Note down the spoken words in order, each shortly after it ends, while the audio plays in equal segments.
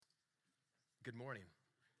Good morning.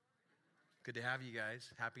 Good to have you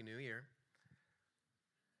guys. Happy New Year.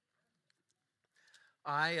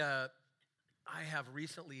 I have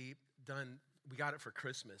recently done, we got it for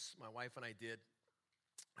Christmas. My wife and I did.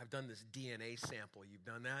 I've done this DNA sample. You've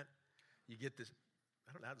done that? You get this,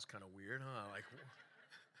 I don't know, that's kind of weird, huh? Like,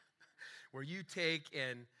 where you take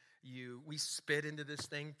and we spit into this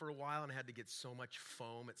thing for a while and I had to get so much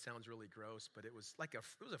foam. It sounds really gross, but it was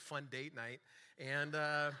a fun date night. And,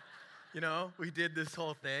 we did this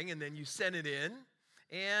whole thing, and then you send it in,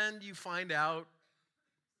 and you find out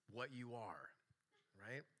what you are,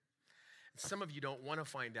 right? Some of you don't want to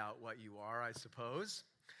find out what you are, I suppose.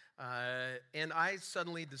 And I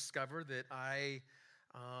suddenly discovered that I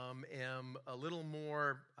am a little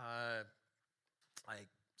more like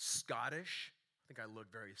Scottish. I think I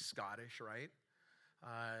look very Scottish, right?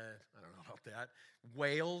 I don't know about that.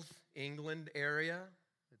 Wales, England area.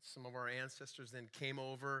 Some of our ancestors then came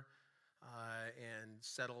over and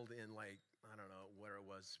settled in, like, I don't know where it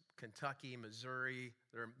was, Kentucky, Missouri.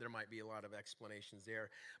 There might be a lot of explanations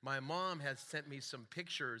there. My mom has sent me some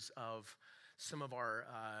pictures of some of our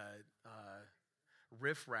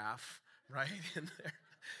riffraff, right, in there.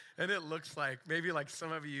 And it looks like, maybe like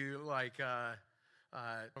some of you, like,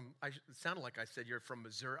 it sounded like I said you're from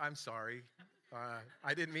Missouri. I'm sorry.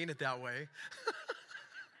 I didn't mean it that way.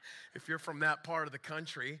 If you're from that part of the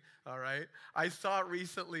country, all right. I saw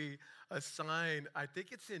recently a sign, I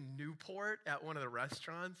think it's in Newport at one of the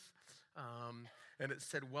restaurants, and it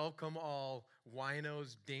said, "Welcome all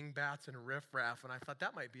winos, dingbats, and riffraff." And I thought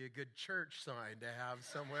that might be a good church sign to have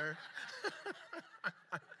somewhere.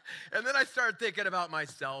 And then I started thinking about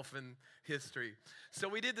myself and history. So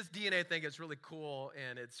we did this DNA thing. It's really cool,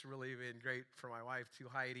 and it's really been great for my wife, too,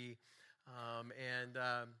 Heidi.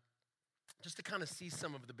 Just to kind of see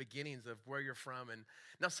some of the beginnings of where you're from. And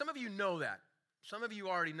now some of you know that. Some of you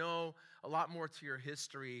already know a lot more to your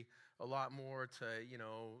history, a lot more to,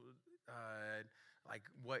 like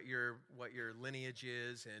what your lineage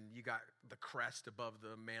is, and you got the crest above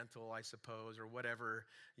the mantle, I suppose, or whatever,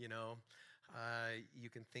 you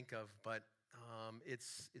can think of. But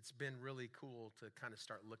it's been really cool to kind of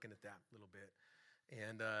start looking at that a little bit.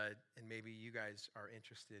 And maybe you guys are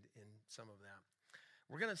interested in some of that.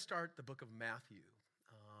 We're going to start the book of Matthew,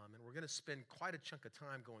 and we're going to spend quite a chunk of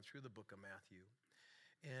time going through the book of Matthew.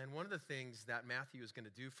 And one of the things that Matthew is going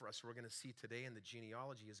to do for us, we're going to see today in the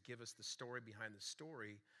genealogy, is give us the story behind the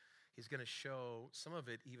story. He's going to show some of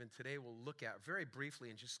it even today. We'll look at very briefly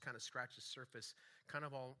and just kind of scratch the surface, kind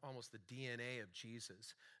of almost the DNA of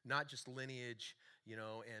Jesus, not just lineage,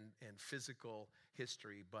 and physical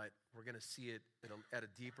history, but we're going to see it at a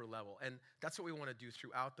deeper level. And that's what we want to do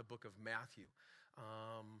throughout the book of Matthew.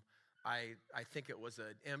 I think it was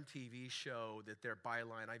an MTV show that their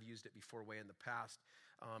byline, I've used it before way in the past.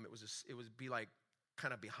 It would be like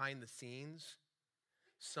kind of behind the scenes,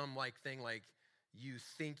 some like thing like you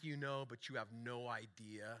think you know, but you have no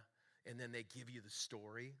idea. And then they give you the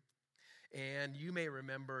story. And you may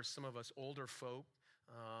remember, some of us older folk,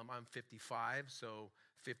 I'm 55, so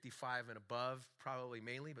 55 and above probably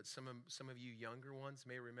mainly, but some of you younger ones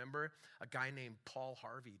may remember a guy named Paul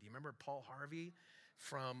Harvey. Do you remember Paul Harvey?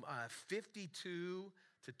 From 52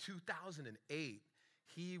 to 2008,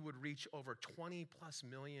 he would reach over 20 plus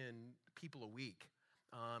million people a week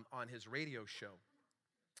on his radio show.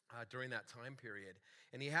 During that time period.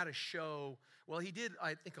 And he had a show, well, he did,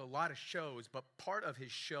 I think, a lot of shows, but part of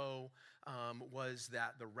his show was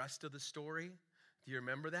that the rest of the story. Do you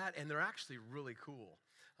remember that? And they're actually really cool.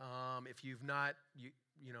 If you've not,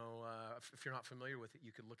 if you're not familiar with it,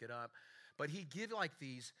 you could look it up. But he'd give like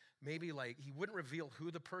these, maybe like, he wouldn't reveal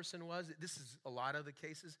who the person was. This is a lot of the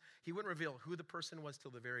cases. He wouldn't reveal who the person was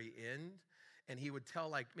till the very end. And he would tell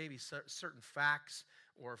like maybe certain facts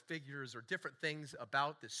or figures or different things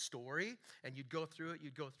about this story. And you'd go through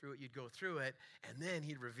it. And then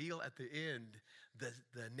he'd reveal at the end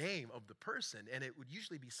the name of the person. And it would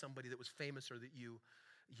usually be somebody that was famous or that you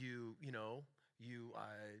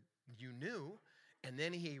knew. And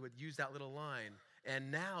then he would use that little line.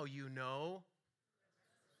 And now you know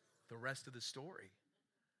the rest of the story.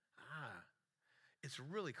 It's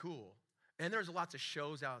really cool. And there's lots of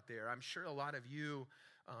shows out there. I'm sure a lot of you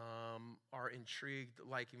are intrigued,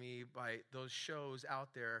 like me, by those shows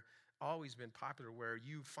out there. Always been popular, where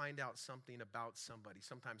you find out something about somebody,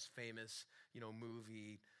 sometimes famous,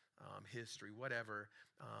 movie, history, whatever.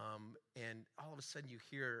 And all of a sudden you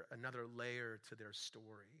hear another layer to their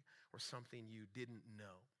story or something you didn't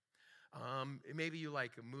know. Maybe you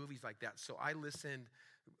like movies like that. So I listened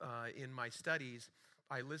in my studies,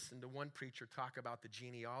 I listened to one preacher talk about the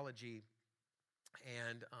genealogy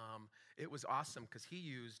And it was awesome because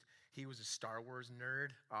he was a Star Wars nerd,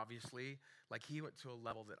 obviously. Like, he went to a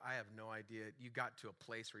level that I have no idea. You got to a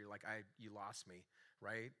place where you're like, you lost me,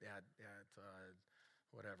 right? At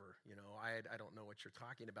whatever, I don't know what you're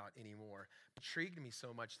talking about anymore. It intrigued me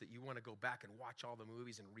so much that you want to go back and watch all the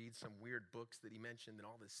movies and read some weird books that he mentioned and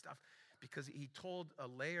all this stuff, because he told a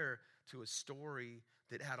layer to a story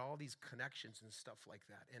that had all these connections and stuff like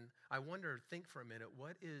that. And I wonder, think for a minute,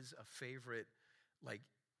 what is a favorite, like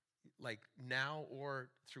now or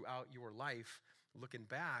throughout your life, looking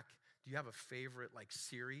back, do you have a favorite like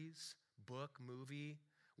series, book, movie?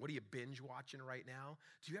 What are you binge watching right now?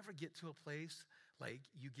 Do you ever get to a place like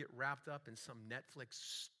you get wrapped up in some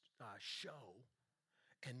Netflix show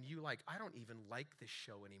and you like, I don't even like this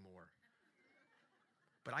show anymore,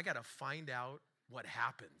 but I got to find out what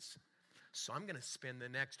happens. So I'm going to spend the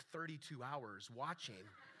next 32 hours watching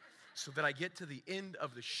so that I get to the end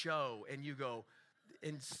of the show and you go,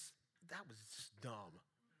 and that was dumb.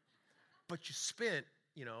 But you spent,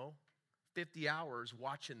 50 hours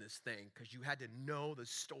watching this thing because you had to know the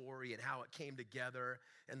story and how it came together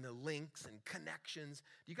and the links and connections.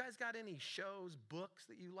 Do you guys got any shows, books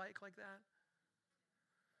that you like that?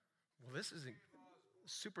 Well, this isn't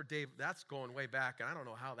Super Dave. That's going way back, and I don't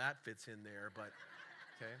know how that fits in there, but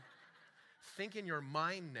okay. Think in your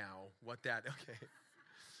mind now okay.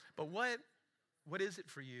 But what is it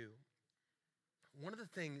for you? One of the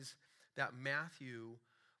things that Matthew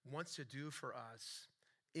wants to do for us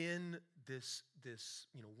in this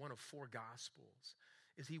one of four gospels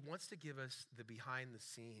is he wants to give us the behind the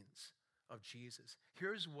scenes of Jesus.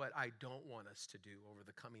 Here's what I don't want us to do over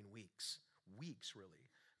the coming weeks really,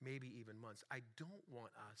 maybe even months. I don't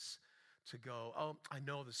want us to go, oh, I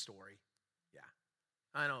know the story. Yeah,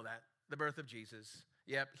 I know that. The birth of Jesus.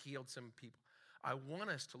 Yep, healed some people. I want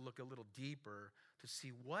us to look a little deeper to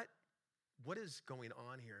see what is going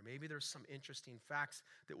on here. Maybe there's some interesting facts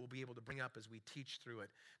that we'll be able to bring up as we teach through it.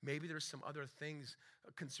 Maybe there's some other things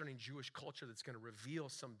concerning Jewish culture that's going to reveal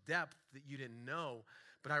some depth that you didn't know.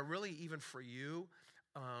 But I really, even for you,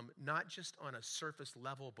 not just on a surface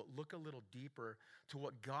level, but look a little deeper to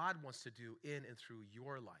what God wants to do in and through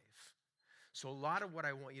your life. So a lot of what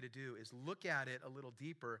I want you to do is look at it a little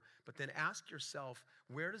deeper, but then ask yourself,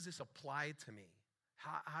 where does this apply to me?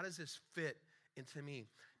 How does this fit into me?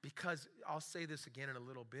 Because I'll say this again in a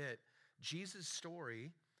little bit, Jesus'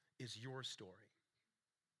 story is your story.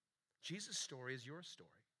 Jesus' story is your story.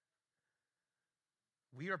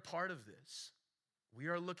 We are part of this. We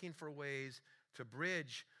are looking for ways to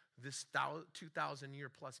bridge this 2,000-year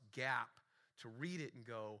plus gap, to read it and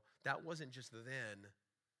go, that wasn't just then,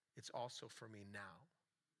 it's also for me now.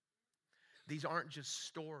 These aren't just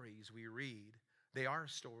stories we read. They are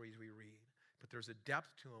stories we read, but there's a depth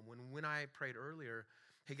to them. When I prayed earlier,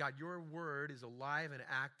 hey, God, your word is alive and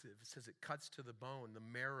active. It says it cuts to the bone, the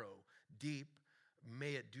marrow, deep.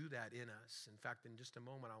 May it do that in us. In fact, in just a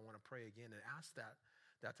moment, I want to pray again and ask that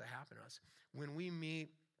to happen to us. When we meet,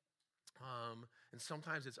 and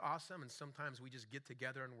sometimes it's awesome, and sometimes we just get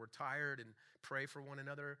together and we're tired and pray for one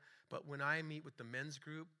another. But when I meet with the men's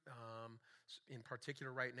group, in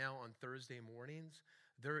particular right now on Thursday mornings,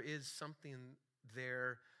 there is something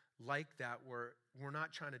there like that where we're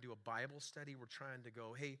not trying to do a Bible study. We're trying to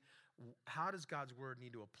go, hey, how does God's word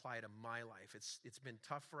need to apply to my life? It's been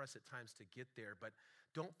tough for us at times to get there, but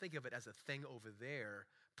don't think of it as a thing over there.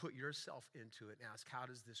 Put yourself into it and ask, how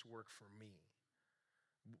does this work for me?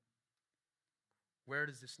 Where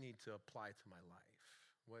does this need to apply to my life?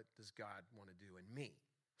 What does God want to do in me,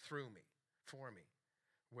 through me, for me?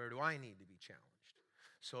 Where do I need to be challenged?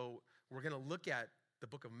 So we're going to look at the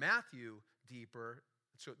book of Matthew deeper.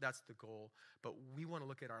 So that's the goal. But we want to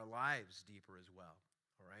look at our lives deeper as well,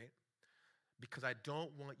 all right? Because I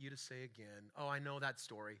don't want you to say again, oh, I know that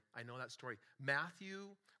story. I know that story. Matthew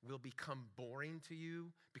will become boring to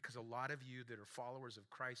you because a lot of you that are followers of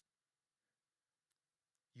Christ,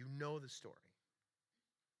 you know the story.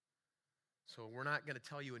 So we're not going to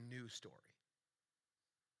tell you a new story.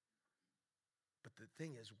 But the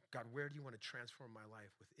thing is, God, where do you want to transform my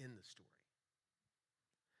life within the story?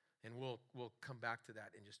 And we'll come back to that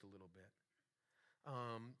in just a little bit.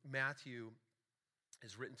 Matthew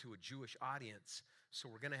is written to a Jewish audience, so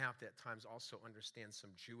we're going to have to at times also understand some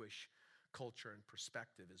Jewish culture and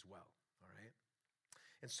perspective as well, all right?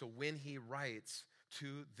 And so when he writes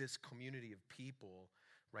to this community of people,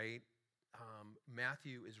 right,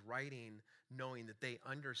 Matthew is writing knowing that they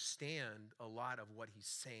understand a lot of what he's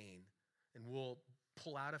saying. And we'll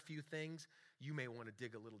pull out a few things. You may want to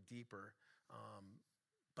dig a little deeper.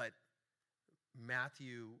 But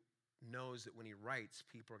Matthew knows that when he writes,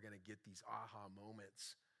 people are going to get these aha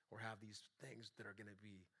moments or have these things that are going to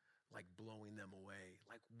be like blowing them away.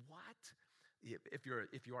 Like, what? If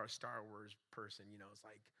you are a Star Wars person, it's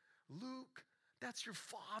like, Luke, that's your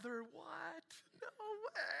father? What?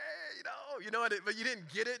 No way, but you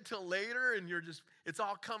didn't get it till later, and it's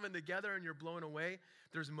all coming together and you're blown away.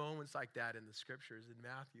 There's moments like that in the scriptures in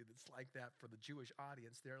Matthew that's like that for the Jewish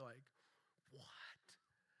audience. They're like, what?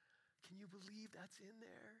 Can you believe that's in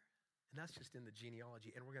there? And that's just in the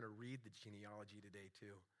genealogy. And we're going to read the genealogy today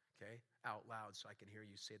too, okay? Out loud so I can hear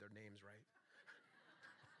you say their names right.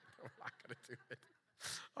 We're not going to do it.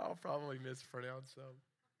 I'll probably mispronounce them.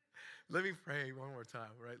 Let me pray one more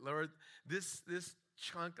time, right? Lord, this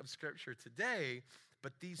chunk of scripture today,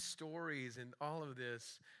 but these stories and all of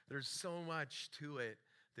this, there's so much to it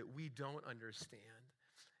that we don't understand.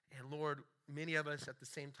 And Lord, many of us at the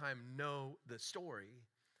same time know the story,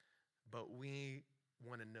 but we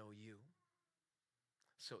want to know you.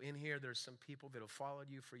 So in here, there's some people that have followed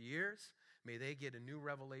you for years. May they get a new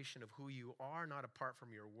revelation of who you are, not apart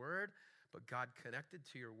from your word, but God connected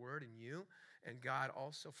to your word and you. And God,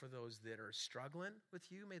 also for those that are struggling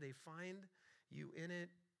with you, may they find you in it.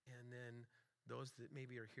 And then those that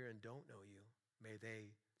maybe are here and don't know you, may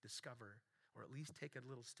they discover or at least take a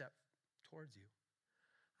little step towards you.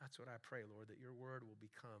 That's what I pray, Lord, that your word will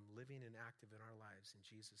become living and active in our lives. In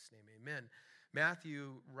Jesus' name, amen.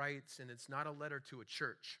 Matthew writes, and it's not a letter to a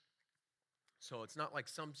church. So it's not like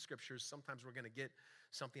some scriptures. Sometimes we're going to get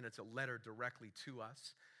something that's a letter directly to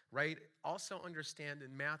us, right? Also understand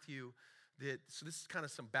in Matthew that, so this is kind of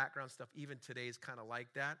some background stuff. Even today is kind of like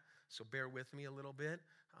that. So bear with me a little bit,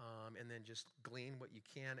 and then just glean what you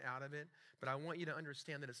can out of it. But I want you to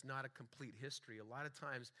understand that it's not a complete history. A lot of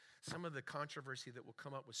times, some of the controversy that will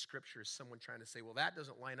come up with scripture is someone trying to say, well, that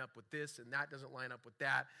doesn't line up with this, and that doesn't line up with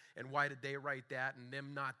that, and why did they write that, and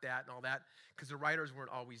them not that, and all that? Because the writers weren't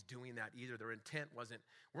always doing that either. Their intent wasn't,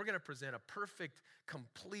 we're going to present a perfect,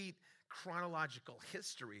 complete, chronological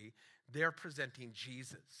history. They're presenting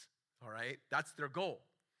Jesus, all right? That's their goal.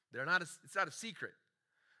 It's not a secret.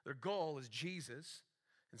 Their goal is Jesus,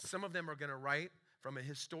 and some of them are going to write from a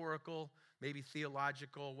historical, maybe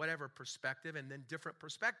theological, whatever perspective, and then different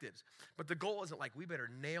perspectives. But the goal isn't like, we better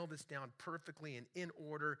nail this down perfectly and in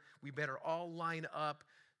order. We better all line up.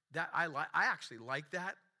 That I actually like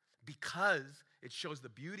that because it shows the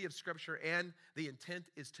beauty of Scripture, and the intent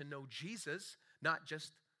is to know Jesus, not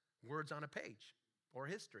just words on a page or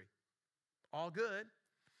history. All good,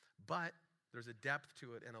 but there's a depth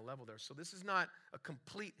to it and a level there. So this is not a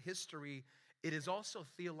complete history. It is also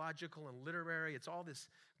theological and literary. It's all this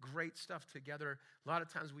great stuff together. A lot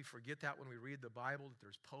of times we forget that when we read the Bible, that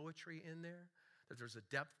there's poetry in there, that there's a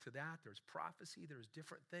depth to that, there's prophecy, there's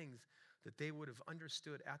different things that they would have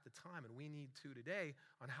understood at the time, and we need to today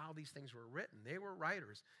on how these things were written. They were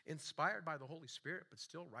writers, inspired by the Holy Spirit, but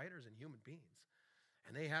still writers and human beings.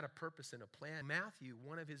 And they had a purpose and a plan. Matthew,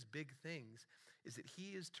 one of his big things is that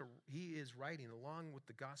he is writing, along with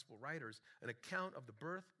the gospel writers, an account of the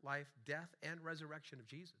birth, life, death, and resurrection of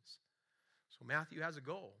Jesus. So Matthew has a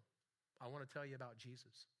goal. I want to tell you about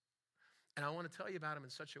Jesus. And I want to tell you about him in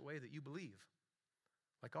such a way that you believe,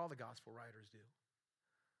 like all the gospel writers do.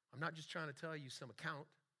 I'm not just trying to tell you some account,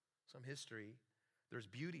 some history. There's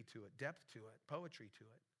beauty to it, depth to it, poetry to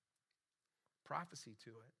it, prophecy to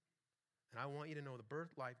it. And I want you to know the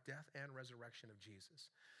birth, life, death, and resurrection of Jesus.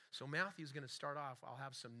 So Matthew's going to start off. I'll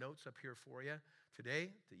have some notes up here for you today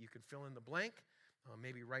that you can fill in the blank,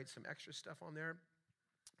 maybe write some extra stuff on there.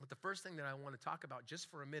 But the first thing that I want to talk about just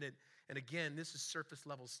for a minute, and again, this is surface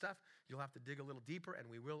level stuff. You'll have to dig a little deeper, and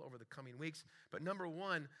we will over the coming weeks. But number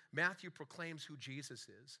one, Matthew proclaims who Jesus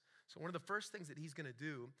is. So one of the first things that he's going to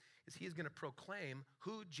do is he's going to proclaim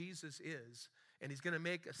who Jesus is, and he's going to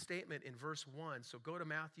make a statement in verse 1. So go to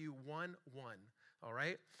Matthew 1:1, all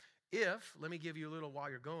right? Let me give you a little while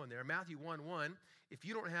you're going there. Matthew 1:1, if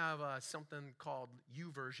you don't have something called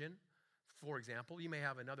YouVersion, for example, you may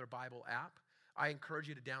have another Bible app. I encourage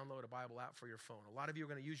you to download a Bible app for your phone. A lot of you are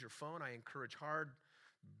going to use your phone. I encourage hard,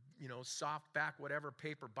 soft back, whatever,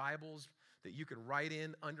 paper Bibles that you can write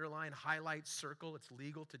in, underline, highlight, circle. It's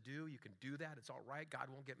legal to do. You can do that. It's all right. God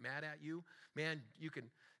won't get mad at you. Man, you can,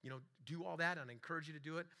 do all that, and I encourage you to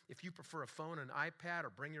do it. If you prefer a phone, an iPad, or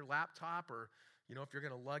bring your laptop, or, if you're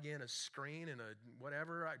going to lug in a screen and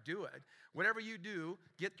whatever, do it. Whatever you do,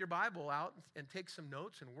 get your Bible out and take some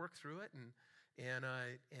notes and work through it.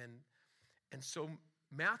 And so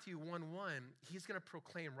Matthew 1:1, he's going to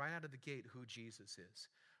proclaim right out of the gate who Jesus is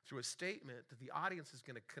through a statement that the audience is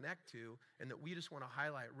going to connect to and that we just want to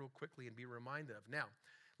highlight real quickly and be reminded of. Now,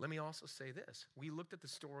 let me also say this. We looked at the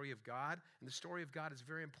story of God, and the story of God is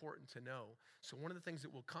very important to know. So one of the things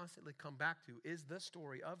that we'll constantly come back to is the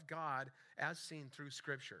story of God as seen through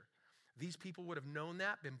Scripture. These people would have known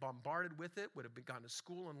that, been bombarded with it, would have gone to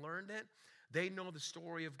school and learned it. They know the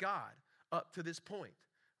story of God up to this point,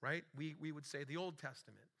 right? We would say the Old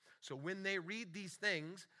Testament. So when they read these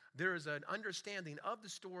things, there is an understanding of the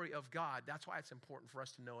story of God. That's why it's important for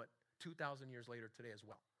us to know it 2,000 years later today as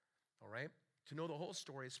well, all right? To know the whole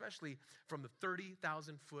story, especially from the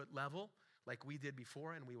 30,000-foot level like we did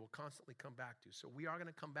before, and we will constantly come back to. So we are going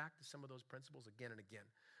to come back to some of those principles again and again.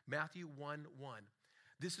 Matthew 1:1.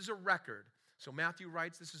 This is a record. So Matthew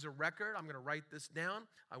writes, this is a record. I'm going to write this down.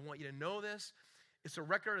 I want you to know this. It's a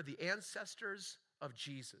record of the ancestors of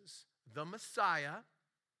Jesus. The Messiah,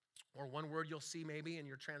 or one word you'll see maybe in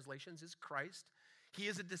your translations is Christ. He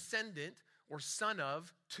is a descendant or son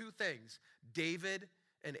of two things, David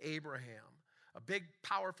and Abraham. A big,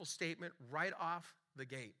 powerful statement right off the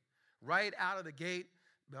gate. Right out of the gate,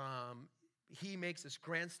 he makes this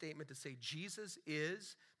grand statement to say Jesus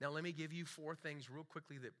is. Now let me give you four things real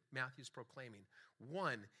quickly that Matthew's proclaiming.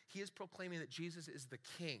 One, he is proclaiming that Jesus is the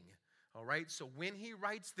king. All right, so when he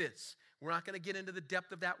writes this, we're not going to get into the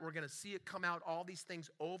depth of that. We're going to see it come out, all these things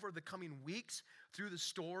over the coming weeks through the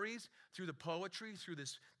stories, through the poetry, through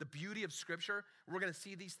the beauty of Scripture. We're going to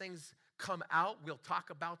see these things come out. We'll talk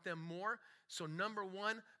about them more. So number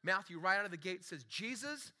one, Matthew right out of the gate says,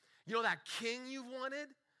 Jesus, you know that king you've wanted?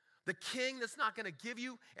 The king that's not going to give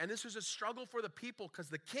you, and this was a struggle for the people because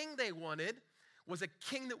the king they wanted was a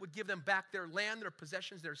king that would give them back their land, their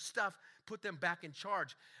possessions, their stuff, put them back in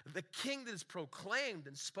charge. The king that is proclaimed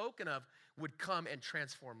and spoken of would come and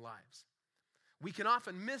transform lives. We can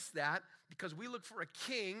often miss that because we look for a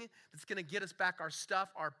king that's going to get us back our stuff,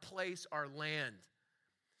 our place, our land.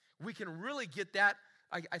 We can really get that,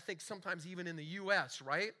 I think sometimes even in the U.S.,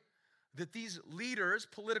 right? That these leaders,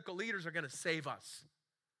 political leaders, are going to save us.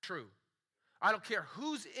 True. I don't care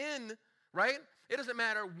who's in, right? It doesn't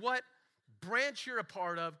matter what branch you're a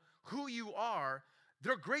part of, who you are.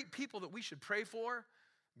 They're great people that we should pray for.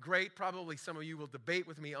 Great, probably some of you will debate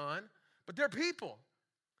with me on, but they're people.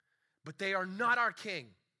 But they are not our king.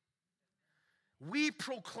 We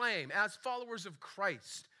proclaim as followers of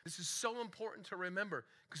Christ. This is so important to remember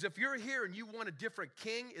because if you're here and you want a different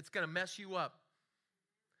king, it's going to mess you up.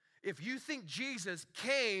 If you think Jesus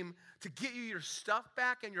came to get you your stuff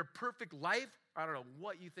back and your perfect life, I don't know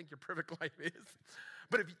what you think your perfect life is,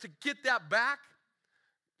 but if to get that back,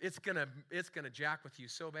 it's gonna jack with you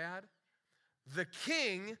so bad. The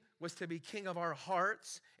king was to be king of our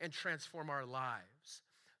hearts and transform our lives.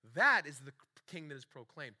 That is the king that is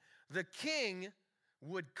proclaimed. The king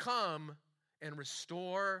would come and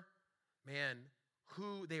restore,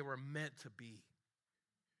 who they were meant to be.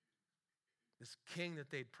 This king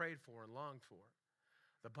that they'd prayed for and longed for.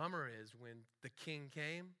 The bummer is when the king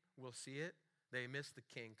came, we'll see it, they missed the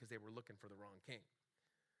king because they were looking for the wrong king.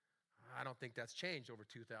 I don't think that's changed over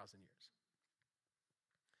 2,000 years.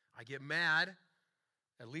 I get mad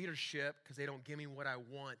at leadership because they don't give me what I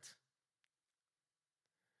want.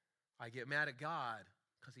 I get mad at God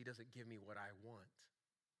because he doesn't give me what I want.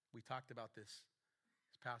 We talked about this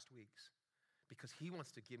past weeks. Because he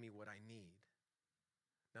wants to give me what I need.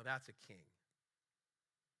 Now that's a king.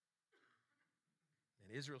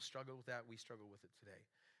 And Israel struggled with that. We struggle with it today.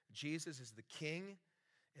 Jesus is the king,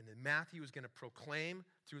 and then Matthew is going to proclaim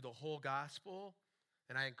through the whole gospel,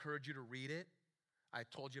 and I encourage you to read it. I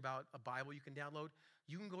told you about a Bible you can download.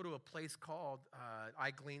 You can go to a place called,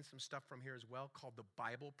 I gleaned some stuff from here as well, called the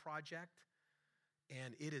Bible Project,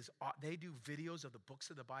 and they do videos of the books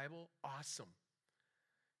of the Bible. Awesome.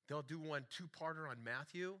 They'll do one two-parter on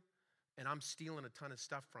Matthew, and I'm stealing a ton of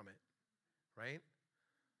stuff from it, right?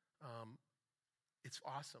 It's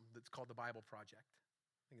awesome. It's called the Bible Project.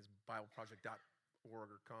 I think it's bibleproject.org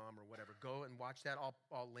or com or whatever. Go and watch that.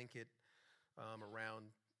 I'll link it around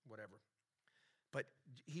whatever. But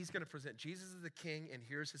he's going to present Jesus is the king, and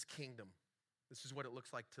here's his kingdom. This is what it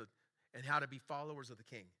looks like and how to be followers of the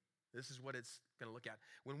king. This is what it's going to look at.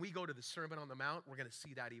 When we go to the Sermon on the Mount, we're going to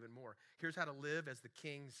see that even more. Here's how to live as the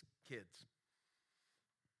king's kids.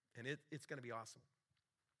 And it's going to be awesome.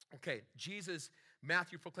 Okay,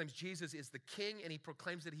 Matthew proclaims Jesus is the king, and he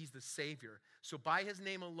proclaims that he's the Savior. So by his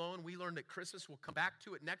name alone, we learned at Christmas, we'll come back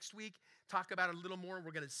to it next week, talk about it a little more.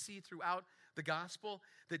 We're going to see throughout the gospel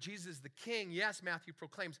that Jesus is the king. Yes, Matthew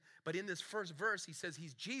proclaims, but in this first verse, he says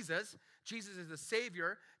he's Jesus. Jesus is the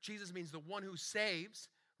Savior. Jesus means the one who saves,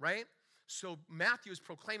 right? So Matthew is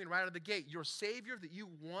proclaiming right out of the gate, your Savior that you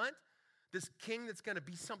want, this king that's going to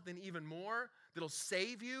be something even more, that'll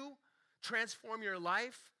save you, transform your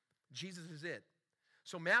life, Jesus is it.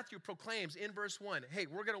 So Matthew proclaims in verse 1, hey,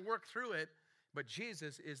 we're going to work through it, but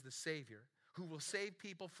Jesus is the Savior who will save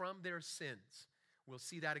people from their sins. We'll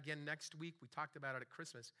see that again next week. We talked about it at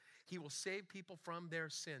Christmas. He will save people from their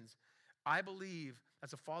sins. I believe,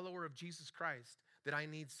 as a follower of Jesus Christ, that I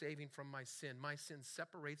need saving from my sin. My sin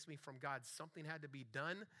separates me from God. Something had to be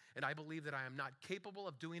done, and I believe that I am not capable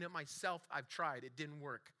of doing it myself. I've tried. It didn't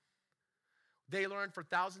work. They learned for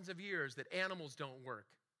thousands of years that animals don't work.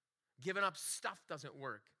 Giving up stuff doesn't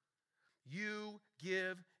work. You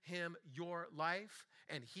give him your life,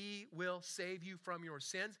 and he will save you from your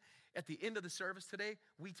sins. At the end of the service today,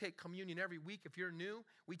 we take communion every week. If you're new,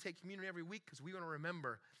 we take communion every week because we want to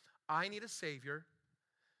remember, I need a Savior.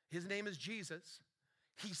 His name is Jesus.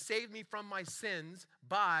 He saved me from my sins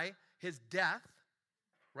by his death,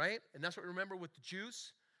 right? And that's what we remember with the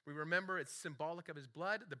juice. We remember it's symbolic of his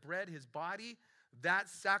blood, the bread, his body. That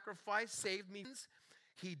sacrifice saved me.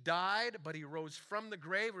 He died, but he rose from the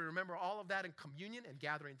grave. We remember all of that in communion and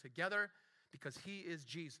gathering together because he is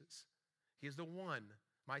Jesus. He is the one,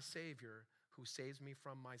 my Savior, who saves me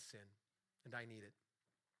from my sin, and I need it.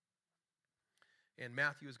 And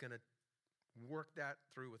Matthew is going to work that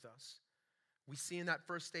through with us. We see in that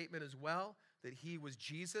first statement as well that he was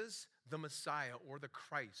Jesus, the Messiah, or the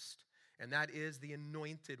Christ, and that is the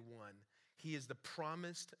anointed one. He is the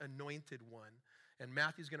promised anointed one. And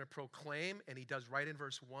Matthew's going to proclaim, and he does right in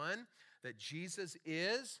verse 1, that Jesus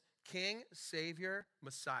is King, Savior,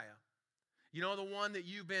 Messiah. You know the one that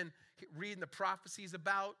you've been reading the prophecies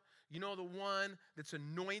about? You know the one that's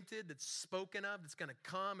anointed, that's spoken of, that's going to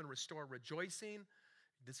come and restore rejoicing,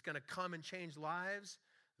 that's going to come and change lives?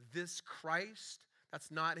 This Christ,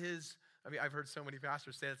 that's not his, I've heard so many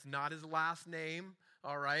pastors say it's not his last name,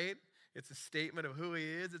 all right? It's a statement of who he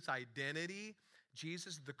is, it's identity.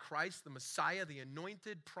 Jesus, the Christ, the Messiah, the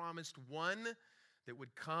anointed, promised one that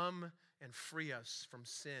would come and free us from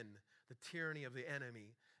sin, the tyranny of the enemy.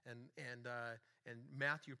 And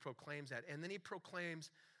Matthew proclaims that. And then he proclaims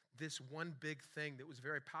this one big thing that was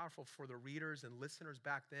very powerful for the readers and listeners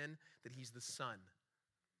back then, that he's the Son.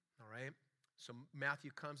 All right? So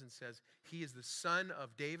Matthew comes and says, he is the son of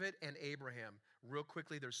David and Abraham. Real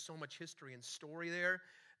quickly, there's so much history and story there.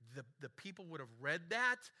 The people would have read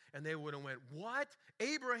that, and they would have went, what?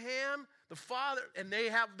 Abraham, the father? And they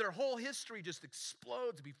have their whole history just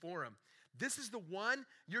explodes before them. This is the one?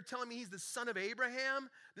 You're telling me he's the son of Abraham?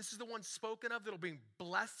 This is the one spoken of that'll bring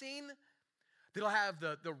blessing? That'll have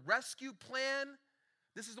the rescue plan?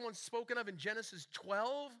 This is the one spoken of in Genesis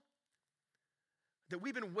 12? That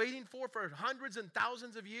we've been waiting for hundreds and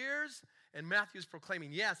thousands of years? And Matthew's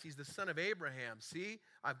proclaiming, yes, he's the son of Abraham. See,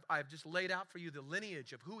 I've just laid out for you the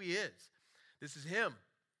lineage of who he is. This is him.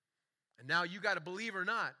 And now you got to believe or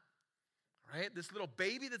not. Right? This little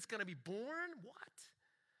baby that's going to be born? What?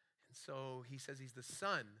 And so he says he's the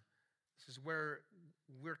son. This is where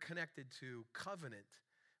we're connected to covenant.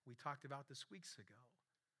 We talked about this weeks ago.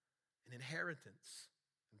 An inheritance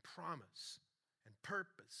and promise and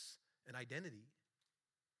purpose and identity.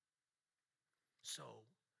 So,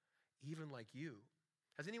 even like you,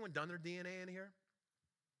 has anyone done their DNA in here?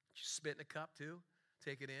 Did you spit in a cup too?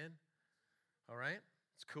 Take it in? All right?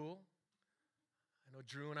 It's cool. I know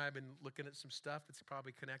Drew and I have been looking at some stuff that's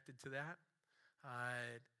probably connected to that.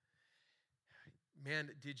 Man,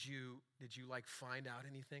 did you like find out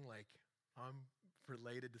anything like I'm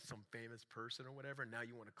related to some famous person or whatever, and now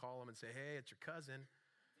you want to call them and say, hey, it's your cousin.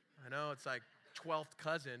 I know it's like 12th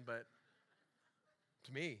cousin, but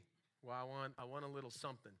to me, well, I want a little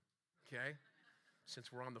something, okay?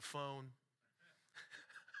 Since we're on the phone.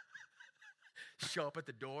 Show up at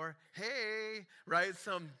the door. Hey, right?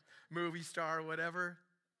 Some movie star or whatever.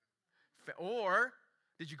 Or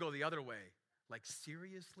did you go the other way? Like,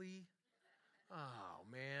 seriously? Oh,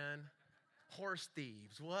 man. Horse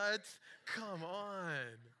thieves. What? Come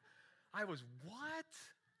on. I was what?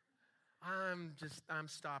 I'm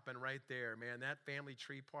stopping right there, man. That family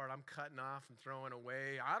tree part, I'm cutting off and throwing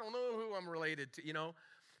away. I don't know who I'm related to,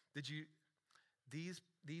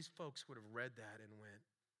 These folks would have read that and went,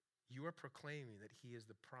 you are proclaiming that he is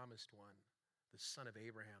the promised one, the son of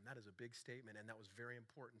Abraham. That is a big statement, and that was very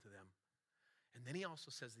important to them. And then he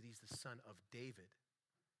also says that he's the son of David.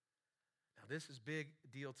 Now, this is big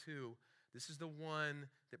deal too. This is the one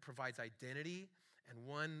that provides identity. And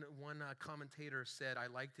one commentator said, I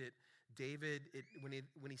liked it, David,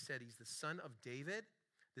 when he said he's the son of David,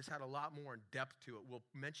 this had a lot more in depth to it. We'll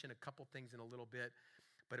mention a couple things in a little bit,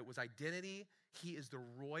 but it was identity. He is the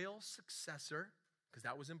royal successor, because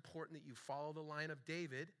that was important that you follow the line of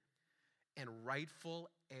David, and rightful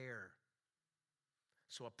heir.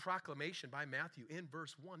 So a proclamation by Matthew in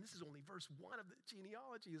verse 1, this is only verse 1 of the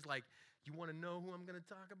genealogy, is like, you want to know who I'm going to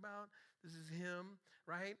talk about? This is him,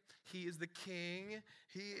 right? He is the king.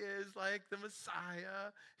 He is like the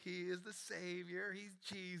Messiah. He is the Savior. He's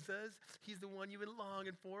Jesus. He's the one you've been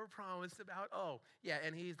longing for, promised about. Oh, yeah,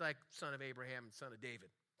 and he's like son of Abraham and son of David.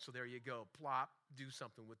 So there you go. Plop, do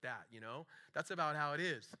something with that, you know? That's about how it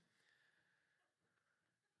is.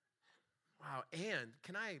 Wow, and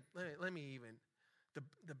can let me even...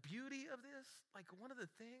 The beauty of this, like one of the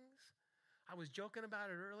things, I was joking about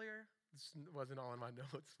it earlier. This wasn't all in my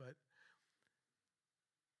notes, but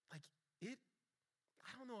like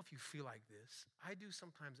I don't know if you feel like this. I do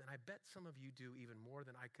sometimes, and I bet some of you do even more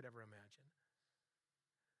than I could ever imagine.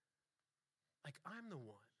 Like I'm the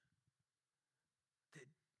one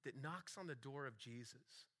that knocks on the door of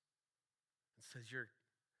Jesus and says, your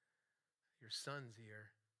son's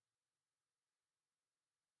here.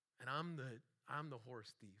 And I'm the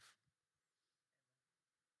horse thief.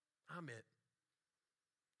 I'm it.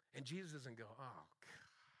 And Jesus doesn't go, oh,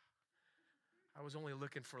 God. I was only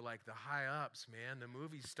looking for like the high ups, man, the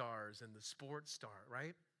movie stars and the sports star,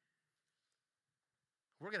 right?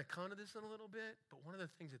 We're going to come to this in a little bit, but one of the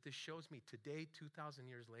things that this shows me today, 2,000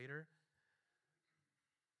 years later,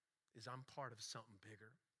 is I'm part of something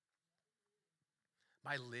bigger.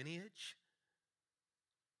 My lineage,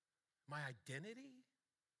 my identity,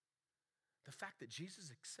 the fact that Jesus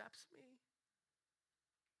accepts me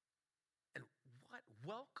and what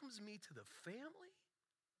welcomes me to the family.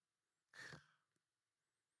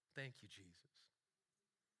 Thank you, Jesus.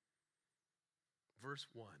 Verse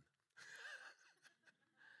 1.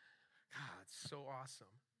 God, it's so awesome.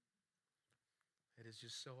 It is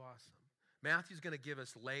just so awesome. Matthew's going to give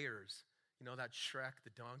us layers. You know that Shrek, the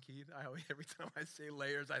donkey? Every time I say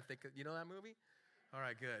layers, I think, you know that movie? All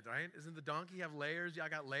right, good, right? Isn't the donkey have layers? Yeah, I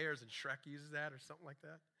got layers, and Shrek uses that or something like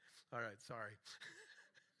that. All right, sorry.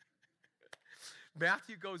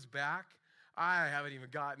 Matthew goes back. I haven't even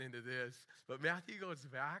gotten into this, but Matthew goes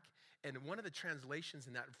back, and one of the translations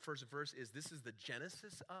in that first verse is, this is the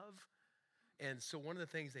genesis of. And so one of the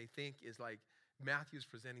things they think is like, Matthew's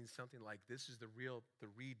presenting something like, this is the redo, the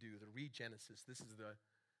regenesis. This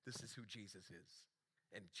is who Jesus is.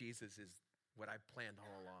 And Jesus is what I planned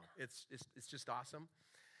all along. It's just awesome.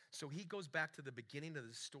 So he goes back to the beginning of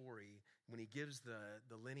the story when he gives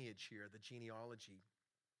the lineage here, the genealogy.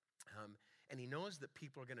 And he knows that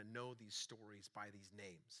people are going to know these stories by these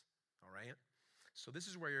names, all right? So this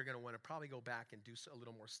is where you're going to want to probably go back and do a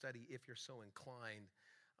little more study if you're so inclined,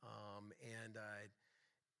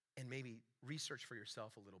 and maybe research for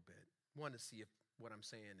yourself a little bit. One, to see if what I'm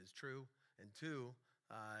saying is true, and two,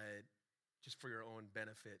 just for your own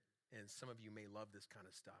benefit. And some of you may love this kind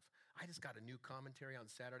of stuff. I just got a new commentary on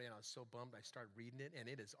Saturday, and I was so bummed. I started reading it, and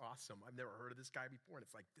it is awesome. I've never heard of this guy before, and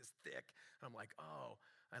it's like this thick. I'm like, oh.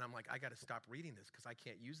 And I'm like, I got to stop reading this because I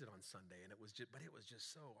can't use it on Sunday. And it was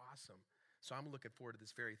just so awesome. So I'm looking forward to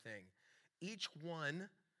this very thing. Each one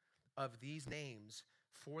of these names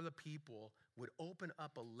for the people would open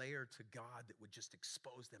up a layer to God that would just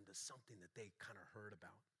expose them to something that they kind of heard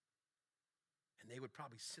about. And they would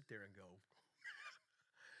probably sit there and go,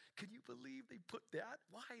 can you believe they put that?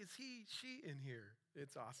 Why is she in here?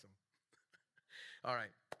 It's awesome. All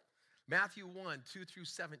right. Matthew 1, 2 through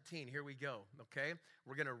 17. Here we go, okay?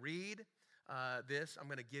 We're going to read this. I'm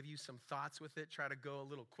going to give you some thoughts with it, try to go a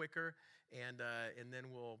little quicker, and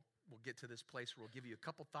then we'll get to this place where we'll give you a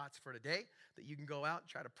couple thoughts for today that you can go out,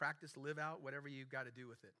 try to practice, live out, whatever you've got to do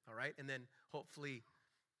with it, all right? And then hopefully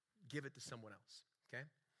give it to someone else, okay?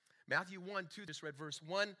 Matthew 1, 2, just read verse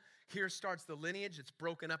 1. Here starts the lineage. It's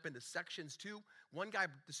broken up into sections 2. One guy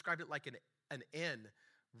described it like an N.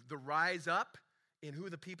 The rise up in who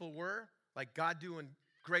the people were, like God doing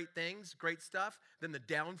great things, great stuff. Then the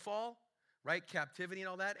downfall, right? Captivity and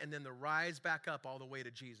all that. And then the rise back up all the way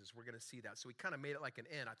to Jesus. We're going to see that. So he kind of made it like an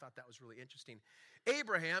N. I thought that was really interesting.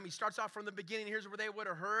 Abraham, he starts off from the beginning. Here's where they would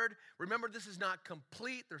have heard. Remember, this is not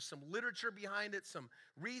complete. There's some literature behind it, some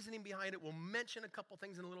reasoning behind it. We'll mention a couple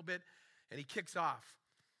things in a little bit. And he kicks off.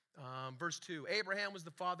 Verse 2, Abraham was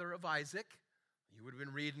the father of Isaac. You would have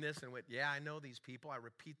been reading this and went, yeah, I know these people. I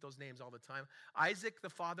repeat those names all the time. Isaac, the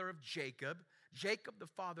father of Jacob. Jacob, the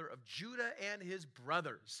father of Judah and his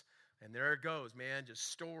brothers. And there it goes, man,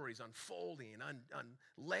 just stories unfolding on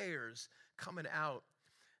layers coming out.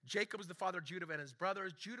 Jacob was the father of Judah and his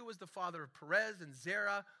brothers. Judah was the father of Perez and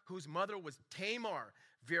Zerah, whose mother was Tamar.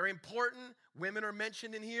 Very important. Women are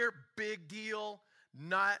mentioned in here. Big deal.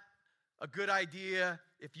 Not a good idea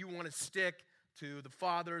if you want to stick to the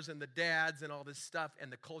fathers and the dads and all this stuff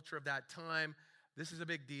and the culture of that time. This is a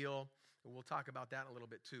big deal. And we'll talk about that in a little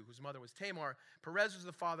bit too, whose mother was Tamar. Perez was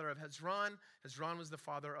the father of Hezron. Hezron was the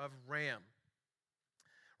father of Ram.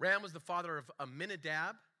 Ram was the father of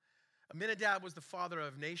Amminadab. Amminadab was the father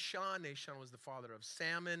of Nahshon. Nahshon was the father of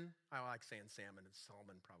Salmon. I like saying salmon. It's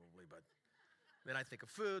Salmon probably, but then I think of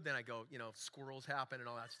food. Then I go, squirrels happen and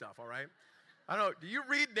all that stuff, all right? I don't know. Do you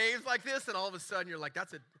read names like this and all of a sudden you're like,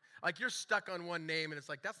 you're stuck on one name and it's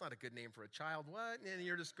like, that's not a good name for a child. What? And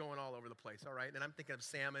you're just going all over the place, all right? And I'm thinking of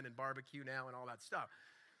salmon and barbecue now and all that stuff,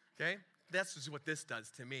 okay? That's just what this does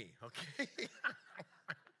to me, okay?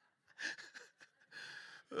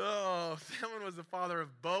 Oh, Salmon was the father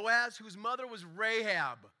of Boaz, whose mother was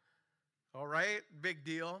Rahab. All right, big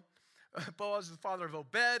deal. Boaz was the father of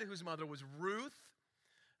Obed, whose mother was Ruth.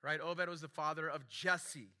 Right, Obed was the father of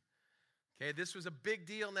Jesse. Okay, this was a big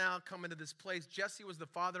deal now coming to this place. Jesse was the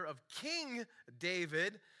father of King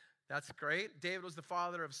David. That's great. David was the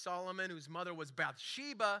father of Solomon, whose mother was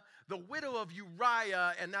Bathsheba, the widow of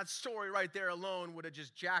Uriah. And that story right there alone would have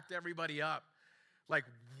just jacked everybody up. Like,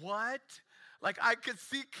 what? Like, I could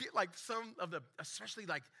see, some of the, especially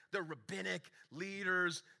the rabbinic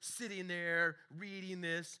leaders sitting there reading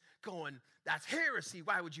this, going, that's heresy.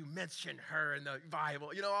 Why would you mention her in the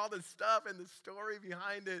Bible? All this stuff, and the story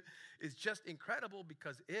behind it is just incredible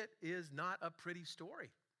because it is not a pretty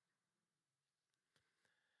story.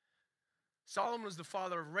 Solomon was the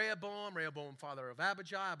father of Rehoboam, Rehoboam father of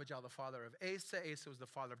Abijah, Abijah the father of Asa, Asa was the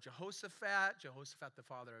father of Jehoshaphat, Jehoshaphat the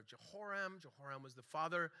father of Jehoram, Jehoram was the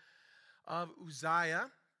father of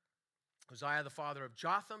Uzziah, Uzziah the father of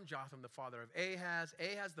Jotham, Jotham the father of Ahaz,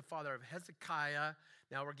 Ahaz the father of Hezekiah.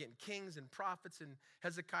 Now we're getting kings and prophets, and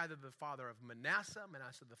Hezekiah the father of Manasseh,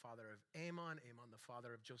 Manasseh the father of Amon, Amon the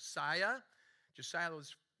father of Josiah, Josiah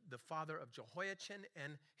was the father of Jehoiachin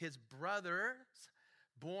and his brothers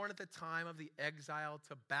born at the time of the exile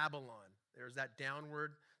to Babylon. There's that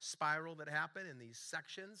downward spiral that happened in these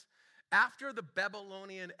sections. After the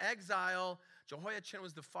Babylonian exile, Jehoiachin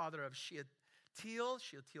was the father of Shealtiel.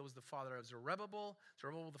 Shealtiel was the father of Zerubbabel.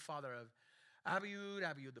 Zerubbabel the father of Abiud.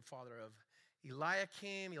 Abiud the father of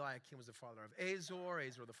Eliakim. Eliakim was the father of Azor.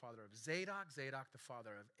 Azor the father of Zadok. Zadok the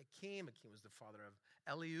father of Akim. Akim was the father of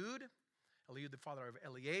Eliud. Eliud the father of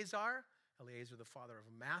Eleazar. Eleazar the father of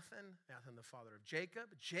Mathan. Mathan the father of Jacob.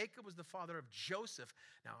 Jacob was the father of Joseph.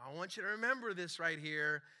 Now I want you to remember this right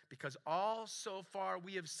here, because all so far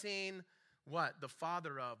we have seen what? The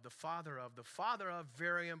father of, the father of, the father of,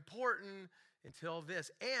 very important until this,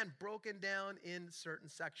 and broken down in certain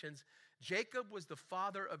sections. Jacob was the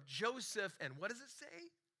father of Joseph, and what does it say?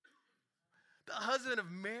 The husband of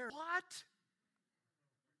Mary. What?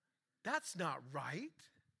 That's not right.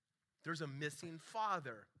 There's a missing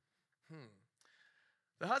father.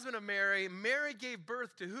 The husband of Mary. Mary gave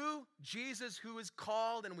birth to who? Jesus, who is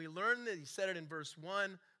called, and we learn that he said it in verse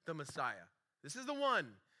 1, the Messiah. This is the one,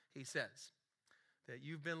 he says, that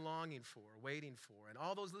you've been longing for, waiting for. And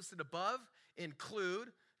all those listed above include,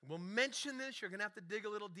 we'll mention this, you're going to have to dig a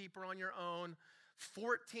little deeper on your own,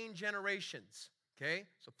 14 generations. Okay,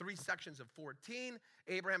 so 3 sections of 14,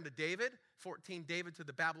 Abraham to David, 14 David to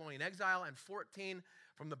the Babylonian exile, and 14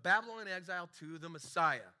 from the Babylonian exile to the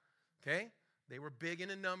Messiah. Okay, they were big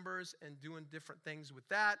into numbers and doing different things with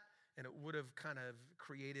that, and it would have kind of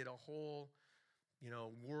created a whole,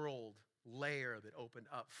 world layer that opened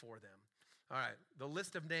up for them. All right, the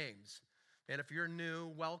list of names. And if you're new,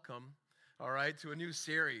 welcome, all right, to a new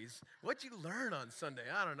series. What'd you learn on Sunday?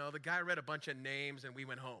 I don't know. The guy read a bunch of names and we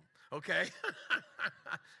went home, okay?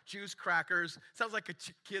 Juice, crackers. Sounds like a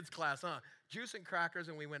kid's class, huh? Juice and crackers,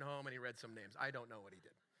 and we went home and he read some names. I don't know what he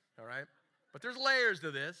did, all right? But there's layers to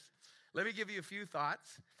this. Let me give you a few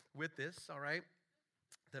thoughts with this, all right,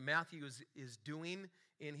 that Matthew is doing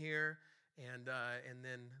in here, and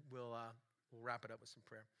then we'll wrap it up with some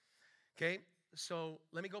prayer. Okay, so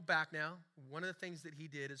let me go back now. One of the things that he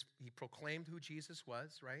did is he proclaimed who Jesus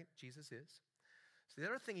was, right? Jesus is. So the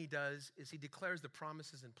other thing he does is he declares the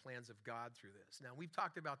promises and plans of God through this. Now, we've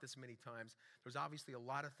talked about this many times. There's obviously a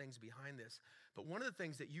lot of things behind this. But one of the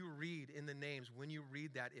things that you read in the names, when you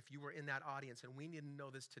read that, if you were in that audience, and we need to know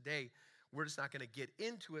this today, we're just not going to get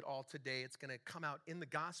into it all today. It's going to come out in the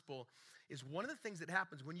gospel, is one of the things that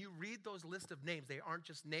happens when you read those list of names. They aren't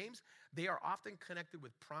just names. They are often connected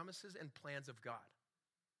with promises and plans of God.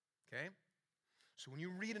 Okay? So when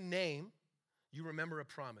you read a name, you remember a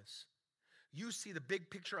promise. You see the big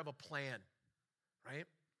picture of a plan, right?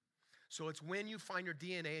 So it's when you find your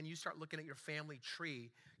DNA and you start looking at your family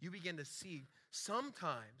tree, you begin to see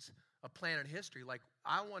sometimes a plan in history. Like,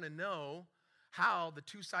 I want to know how the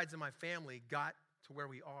 2 sides of my family got to where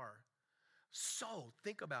we are. So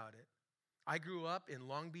think about it. I grew up in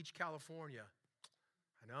Long Beach, California.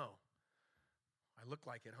 I know. I look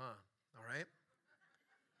like it, huh? All right?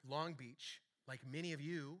 Long Beach, like many of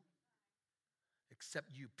you, except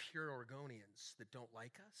you pure Oregonians that don't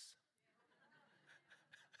like us.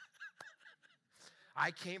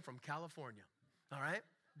 I came from California, all right?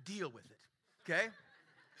 Deal with it, okay?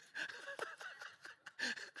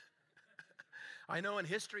 I know in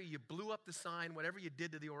history you blew up the sign, whatever you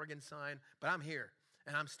did to the Oregon sign, but I'm here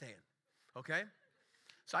and I'm staying, okay?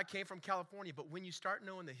 So I came from California, but when you start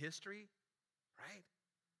knowing the history, right?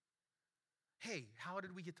 Hey, how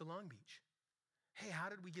did we get to Long Beach? Hey, how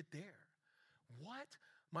did we get there? What?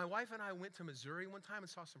 My wife and I went to Missouri one time and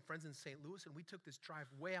saw some friends in St. Louis, and we took this drive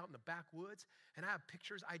way out in the backwoods, and I have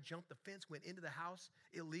pictures. I jumped the fence, went into the house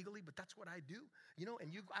illegally, but that's what I do.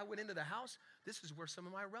 I went into the house. This is where some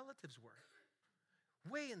of my relatives were.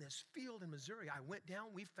 Way in this field in Missouri, I went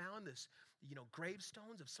down. We found this,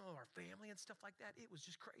 gravestones of some of our family and stuff like that. It was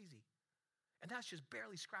just crazy. And that's just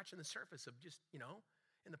barely scratching the surface of just,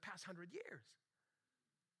 in the past 100 years.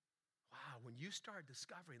 Wow, when you start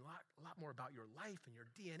discovering a lot more about your life and your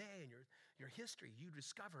DNA and your history, you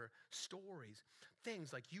discover stories,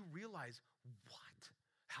 things like you realize, what?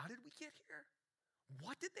 How did we get here?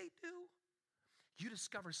 What did they do? You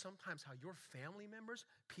discover sometimes how your family members,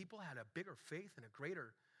 people had a bigger faith and a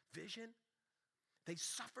greater vision. They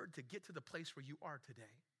suffered to get to the place where you are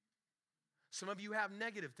today. Some of you have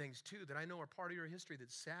negative things too that I know are part of your history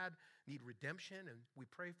that's sad, need redemption, and we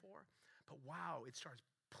pray for. But wow, it starts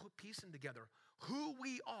piecing together who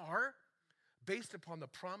we are based upon the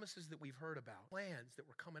promises that we've heard about, plans that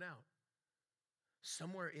were coming out.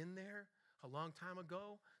 Somewhere in there, a long time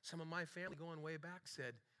ago, some of my family going way back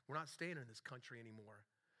said, we're not staying in this country anymore.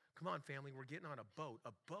 Come on, family, we're getting on a boat.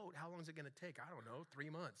 A boat? How long is it going to take? I don't know, 3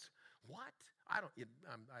 months. What? I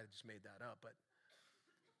just made that up, but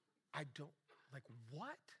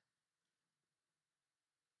what?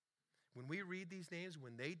 When we read these names,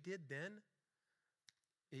 when they did then,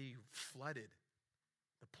 he flooded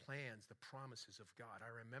the plans, the promises of God. I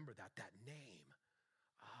remember that name.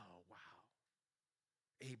 Oh, wow.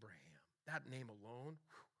 Abraham. That name alone,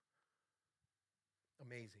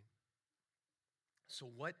 amazing. So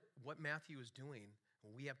what Matthew is doing,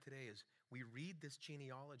 what we have today is we read this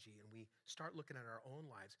genealogy and we start looking at our own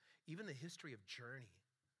lives, even the history of journey.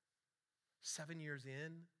 7 years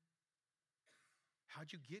in,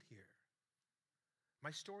 how'd you get here?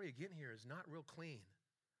 My story of getting here is not real clean.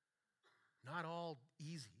 Not all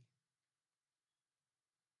easy.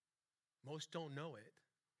 Most don't know it.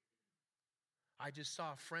 I just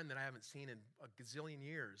saw a friend that I haven't seen in a gazillion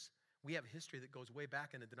years. We have history that goes way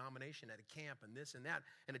back in a denomination at a camp and this and that,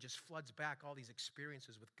 and it just floods back all these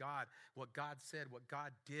experiences with God, what God said, what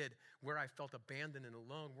God did, where I felt abandoned and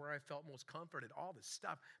alone, where I felt most comforted, all this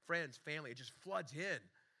stuff, friends, family, it just floods in.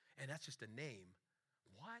 And that's just a name.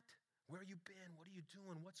 What? Where you been? What are you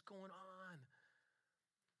doing? What's going on?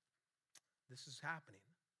 This is happening.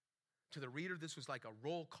 To the reader, this was like a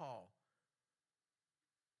roll call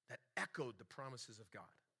that echoed the promises of God.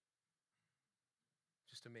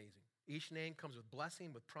 Just amazing. Each name comes with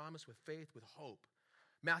blessing, with promise, with faith, with hope.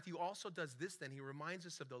 Matthew also does this then. He reminds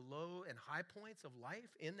us of the low and high points of life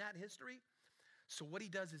in that history. So what he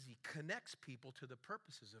does is he connects people to the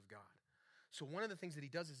purposes of God. So one of the things that he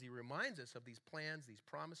does is he reminds us of these plans, these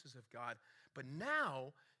promises of God. But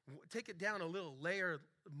now, take it down a little layer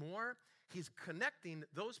more. He's connecting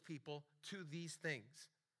those people to these things,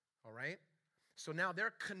 all right? So now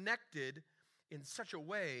they're connected in such a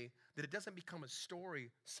way that it doesn't become a story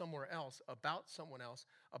somewhere else, about someone else,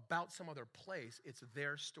 about some other place. It's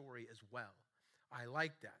their story as well. I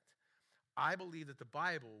like that. I believe that the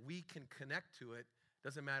Bible, we can connect to it.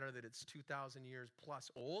 Doesn't matter that it's 2,000 years plus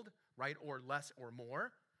old, right, or less or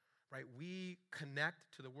more, right? We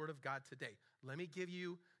connect to the Word of God today. Let me give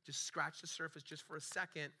you, just scratch the surface just for a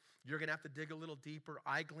second. You're going to have to dig a little deeper.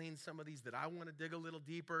 I gleaned some of these that I want to dig a little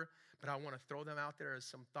deeper, but I want to throw them out there as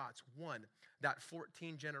some thoughts. One, that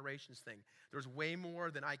 14 generations thing. There's way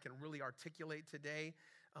more than I can really articulate today.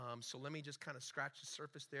 So let me just kind of scratch the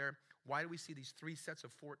surface there. Why do we see these 3 sets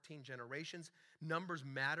of 14 generations? Numbers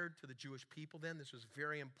mattered to the Jewish people then. This was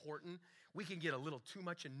very important. We can get a little too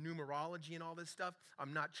much in numerology and all this stuff.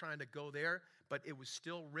 I'm not trying to go there, but it was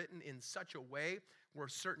still written in such a way where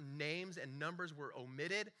certain names and numbers were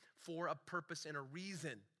omitted for a purpose and a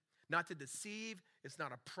reason. Not to deceive, it's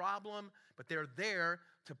not a problem, but they're there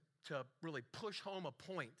to really push home a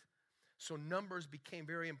point. So numbers became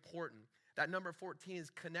very important. That number 14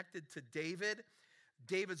 is connected to David.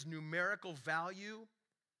 David's numerical value,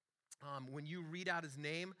 when you read out his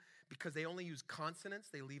name, because they only use consonants,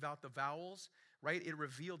 they leave out the vowels. right? It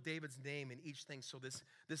revealed David's name in each thing. So this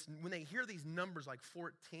when they hear these numbers like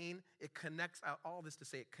 14, it connects, all this to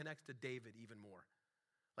say it connects to David even more.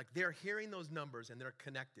 Like they're hearing those numbers and they're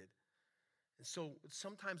connected. And so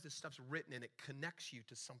sometimes this stuff's written and it connects you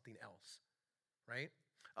to something else, right?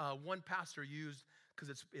 One pastor used,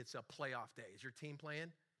 because it's a playoff day. Is your team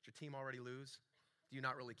playing? Did your team already lose? Do you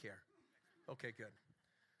not really care? Okay, good.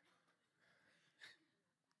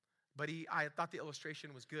 But I thought the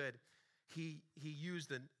illustration was good. He used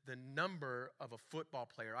the number of a football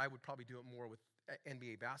player. I would probably do it more with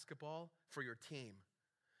NBA basketball for your team.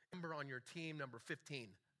 Number on your team, number 15.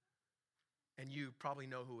 And you probably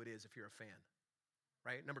know who it is if you're a fan,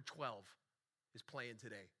 right? Number 12 is playing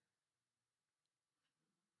today.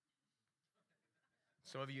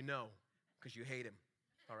 Some of you know because you hate him,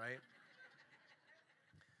 all right?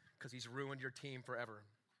 Because he's ruined your team forever.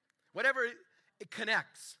 Whatever, it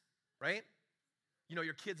connects, right? You know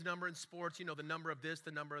your kid's number in sports, you know the number of this,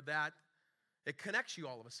 the number of that. It connects you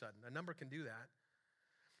all of a sudden. A number can do that.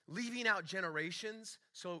 Leaving out generations.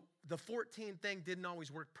 So the 14 thing didn't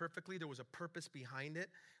always work perfectly. There was a purpose behind it.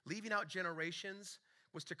 Leaving out generations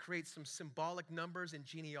was to create some symbolic numbers in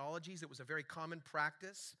genealogies. It was a very common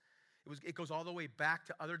practice. It goes all the way back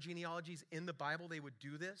to other genealogies in the Bible. They would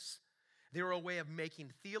do this. They were a way of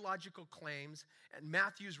making theological claims, and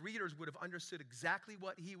Matthew's readers would have understood exactly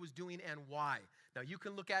what he was doing and why. Now, you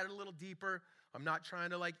can look at it a little deeper. I'm not trying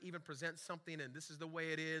to even present something and this is the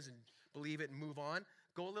way it is and believe it and move on.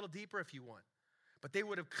 Go a little deeper if you want. But they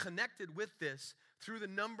would have connected with this through the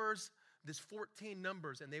numbers, this 14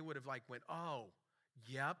 numbers, and they would have went, oh,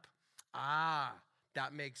 yep,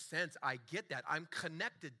 that makes sense. I get that. I'm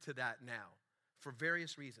connected to that now for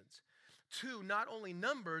various reasons. 2, not only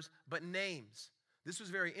numbers, but names. This was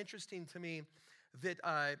very interesting to me that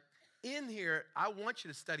in here, I want you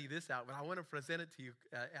to study this out, but I want to present it to you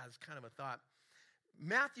as kind of a thought.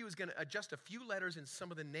 Matthew is going to adjust a few letters in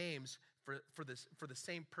some of the names for the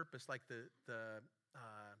same purpose, like the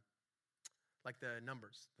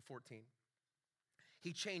numbers, the 14.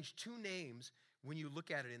 He changed 2 names when you look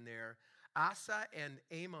at it in there, Asa and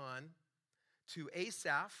Amon, to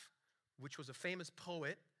Asaph, which was a famous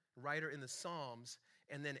poet, writer in the Psalms,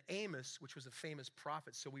 and then Amos, which was a famous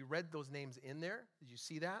prophet. So we read those names in there. Did you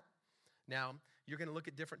see that? Now, you're going to look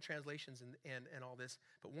at different translations and all this,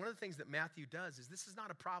 but one of the things that Matthew does is this is not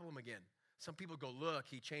a problem again. Some people go, look,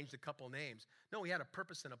 he changed a couple names. No, he had a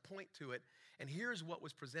purpose and a point to it, and here's what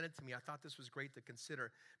was presented to me. I thought this was great to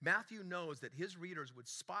consider. Matthew knows that his readers would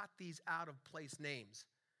spot these out-of-place names.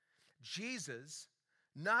 Jesus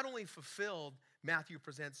not only fulfilled, Matthew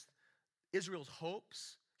presents Israel's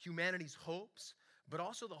hopes, humanity's hopes, but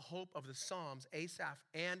also the hope of the Psalms, Asaph,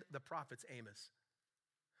 and the prophets, Amos.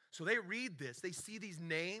 So they read this, they see these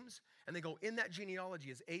names, and they go, in that genealogy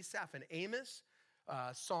is Asaph and Amos,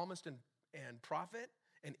 psalmist and prophet,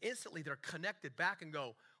 and instantly they're connected back and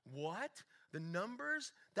go, what? The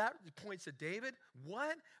numbers? That points to David?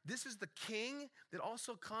 What? This is the king that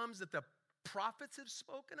also comes that the prophets have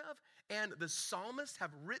spoken of and the psalmists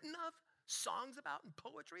have written of, songs about and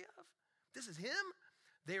poetry of? This is him?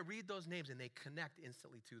 They read those names and they connect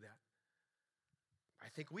instantly to that. I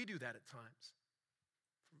think we do that at times.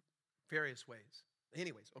 Various ways.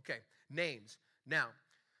 Anyways, okay, names. Now,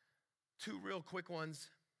 2 real quick ones,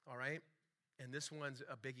 all right? And this one's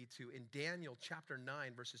a biggie too. In Daniel chapter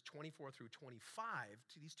 9, verses 24 through 25,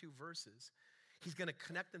 to these 2 verses, he's going to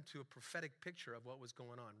connect them to a prophetic picture of what was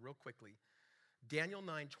going on real quickly. Daniel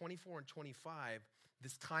 9, 24 and 25,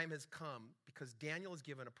 this time has come because Daniel is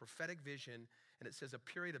given a prophetic vision, and it says a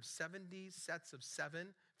period of 70 sets of 7,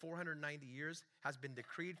 490 years has been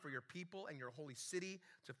decreed for your people and your holy city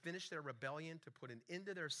to finish their rebellion, to put an end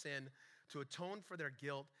to their sin, to atone for their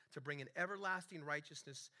guilt, to bring an everlasting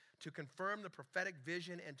righteousness, to confirm the prophetic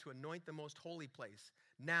vision, and to anoint the most holy place.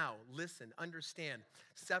 Now, listen, understand,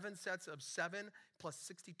 7 sets of 7 plus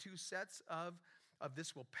 62 sets of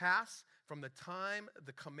this will pass from the time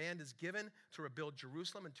the command is given to rebuild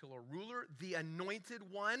Jerusalem until a ruler, the anointed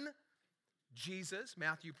one, Jesus,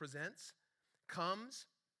 Matthew presents, comes.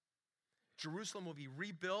 Jerusalem will be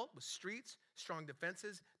rebuilt with streets, strong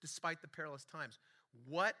defenses, despite the perilous times.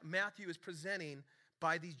 What Matthew is presenting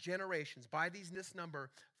by these generations, by this number,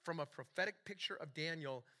 from a prophetic picture of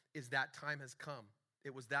Daniel, is that time has come.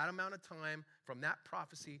 It was that amount of time from that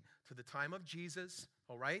prophecy to the time of Jesus,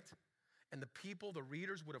 all right? And the people, the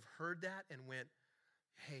readers, would have heard that and went,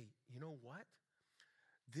 hey, you know what?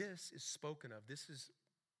 This is spoken of.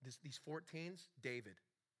 These 14s, David,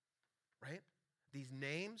 right? These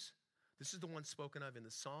names, this is the one spoken of in the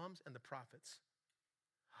Psalms and the prophets.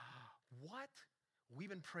 What? We've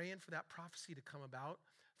been praying for that prophecy to come about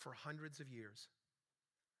for hundreds of years.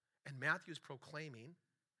 And Matthew is proclaiming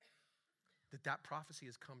that prophecy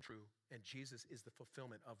has come true, and Jesus is the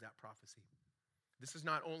fulfillment of that prophecy. This is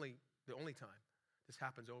not only the only time. This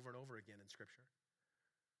happens over and over again in Scripture.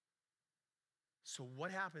 So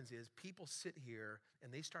what happens is people sit here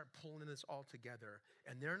and they start pulling this all together,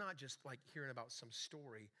 and they're not just like hearing about some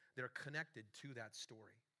story. They're connected to that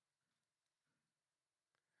story.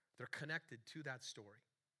 They're connected to that story.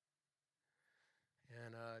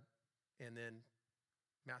 And then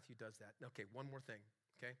Matthew does that. Okay, one more thing,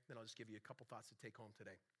 okay? Then I'll just give you a couple thoughts to take home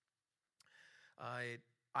today. I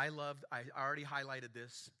already highlighted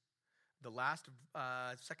this. The last,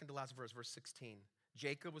 second to last verse 16.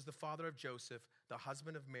 Jacob was the father of Joseph, the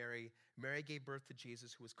husband of Mary. Mary gave birth to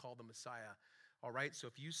Jesus, who was called the Messiah. All right, so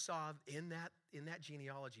if you saw in that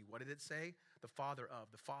genealogy, what did it say? The father of,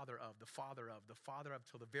 the father of, the father of, the father of,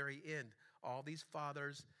 till the very end. All these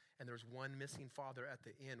fathers, and there's one missing father at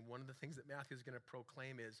the end. One of the things that Matthew is going to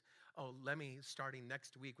proclaim is, starting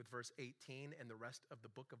next week with verse 18 and the rest of the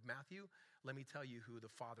book of Matthew, let me tell you who the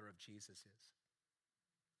father of Jesus is.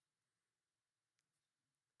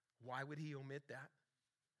 Why would he omit that?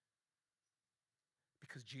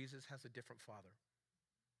 Because Jesus has a different father.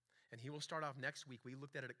 And he will start off next week. We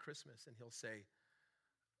looked at it at Christmas, and he'll say,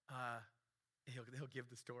 he'll give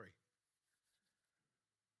the story.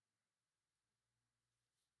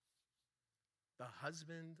 The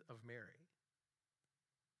husband of Mary,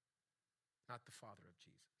 not the father of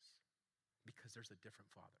Jesus, because there's a different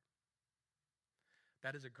father.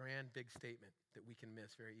 That is a grand, big statement that we can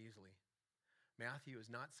miss very easily. Matthew is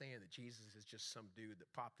not saying that Jesus is just some dude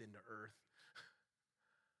that popped into earth.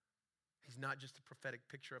 He's not just a prophetic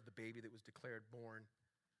picture of the baby that was declared born.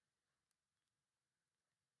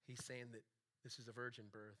 He's saying that this is a virgin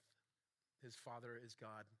birth. His father is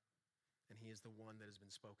God, and he is the one that has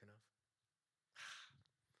been spoken of.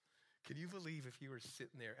 Can you believe if you were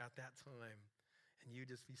sitting there at that time and you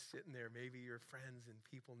just be sitting there, maybe your friends and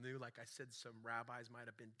people knew, like I said, some rabbis might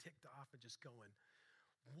have been ticked off and just going,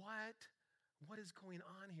 what is going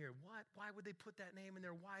on here? Why would they put that name in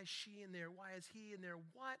there? Why is she in there? Why is he in there?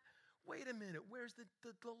 What? Wait a minute, where's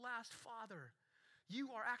the last father? You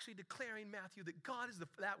are actually declaring, Matthew, that God is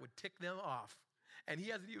that would tick them off. And he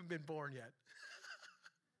hasn't even been born yet.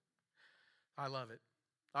 I love it.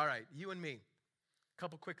 All right, you and me.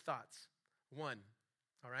 Couple quick thoughts. One,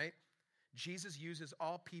 all right? Jesus uses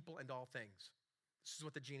all people and all things. This is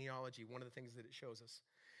what the genealogy, one of the things that it shows us.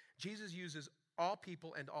 Jesus uses all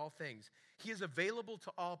people and all things. He is available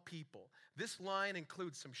to all people. This line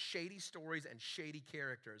includes some shady stories and shady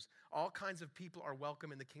characters. All kinds of people are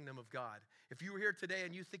welcome in the kingdom of God. If you were here today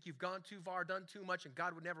and you think you've gone too far, done too much, and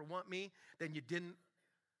God would never want me, then you didn't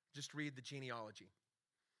just read the genealogy.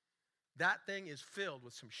 That thing is filled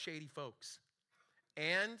with some shady folks.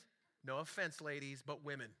 And, no offense, ladies, but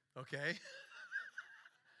women, okay?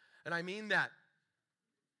 And I mean that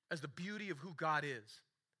as the beauty of who God is.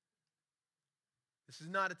 This is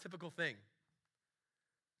not a typical thing.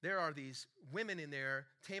 There are these women in there,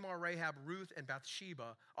 Tamar, Rahab, Ruth, and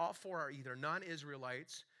Bathsheba. All four are either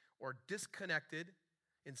non-Israelites or disconnected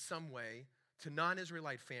in some way to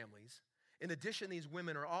non-Israelite families. In addition, these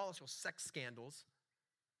women are also sex scandals.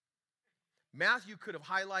 Matthew could have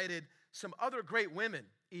highlighted some other great women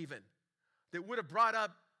even that would have brought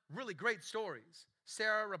up really great stories.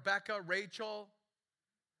 Sarah, Rebecca, Rachel.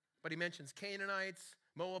 But he mentions Canaanites,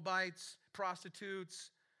 Moabites,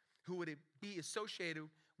 prostitutes, who would be associated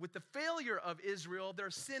with the failure of Israel, their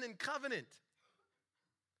sin and covenant.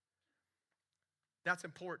 That's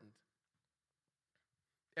important.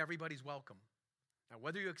 Everybody's welcome. Now,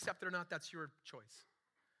 whether you accept it or not, that's your choice.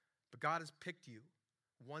 But God has picked you,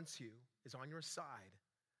 wants you, is on your side.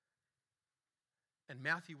 And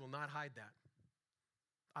Matthew will not hide that.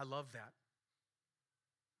 I love that.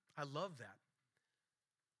 I love that.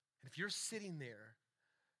 And if you're sitting there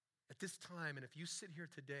at this time, and if you sit here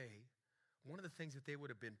today, one of the things that they would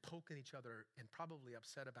have been poking each other and probably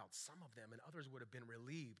upset about, some of them, and others would have been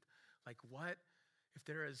relieved. Like, what? If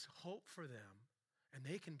there is hope for them and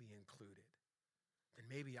they can be included, then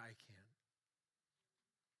maybe I can.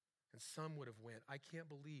 And some would have went, I can't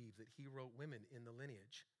believe that he wrote women in the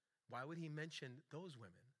lineage. Why would he mention those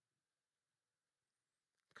women?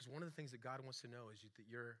 Because one of the things that God wants to know is that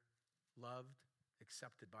you're loved,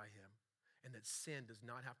 accepted by him, and that sin does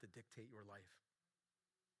not have to dictate your life.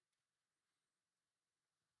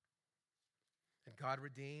 And God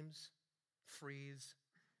redeems, frees,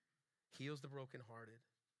 heals the brokenhearted.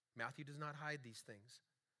 Matthew does not hide these things.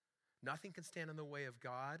 Nothing can stand in the way of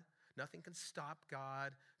God. Nothing can stop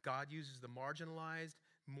God. God uses the marginalized,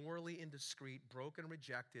 morally indiscreet, broken,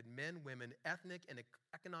 rejected, men, women, ethnic, and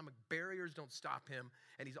economic barriers don't stop him,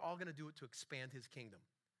 and he's all going to do it to expand his kingdom.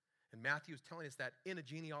 And Matthew is telling us that in a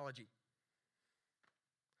genealogy.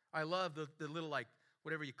 I love the little, like,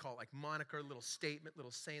 whatever you call it, like moniker, little statement,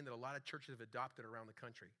 little saying that a lot of churches have adopted around the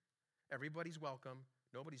country. Everybody's welcome,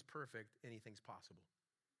 nobody's perfect, anything's possible.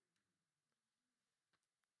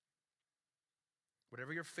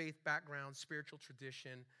 Whatever your faith background, spiritual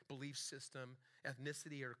tradition, belief system,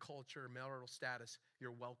 ethnicity or culture, marital status,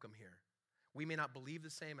 you're welcome here. We may not believe the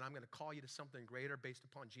same, and I'm going to call you to something greater based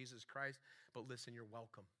upon Jesus Christ, but listen, you're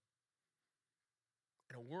welcome.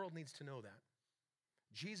 And a world needs to know that.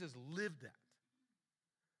 Jesus lived that.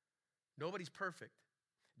 Nobody's perfect.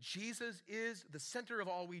 Jesus is the center of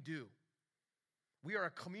all we do. We are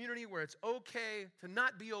a community where it's okay to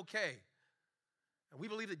not be okay. And we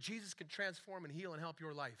believe that Jesus can transform and heal and help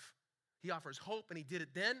your life. He offers hope, and he did it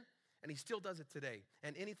then, and he still does it today.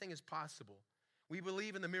 And anything is possible. We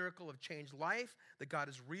believe in the miracle of changed life, that God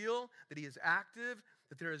is real, that he is active,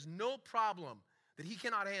 that there is no problem that he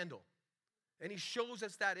cannot handle. And he shows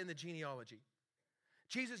us that in the genealogy.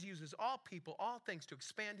 Jesus uses all people, all things to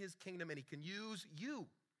expand his kingdom, and he can use you.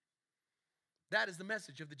 That is the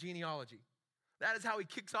message of the genealogy. That is how he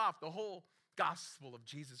kicks off the whole gospel of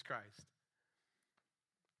Jesus Christ.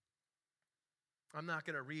 I'm not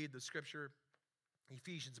going to read the scripture,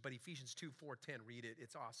 Ephesians, but Ephesians 2:4-10, read it.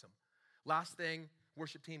 It's awesome. Last thing,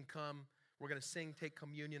 worship team, come. We're going to sing, take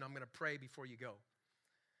communion. I'm going to pray before you go.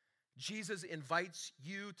 Jesus invites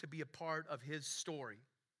you to be a part of his story.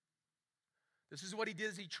 This is what he did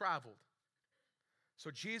as he traveled. So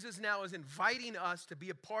Jesus now is inviting us to be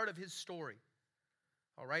a part of his story.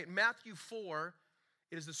 All right, Matthew 4,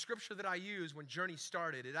 it is the scripture that I use when Journey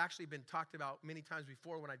started. It actually been talked about many times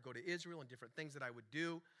before when I'd go to Israel and different things that I would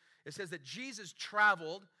do. It says that Jesus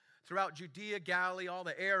traveled throughout Judea, Galilee, all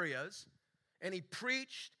the areas, and he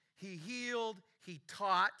preached, he healed, he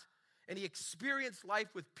taught, and he experienced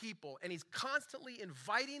life with people, and he's constantly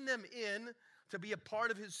inviting them in to be a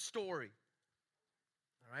part of his story.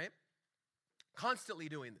 All right? Constantly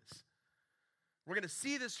doing this. We're going to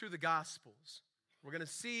see this through the Gospels. We're going to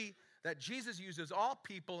see that Jesus uses all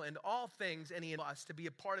people and all things, and he invites us to be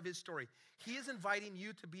a part of his story. He is inviting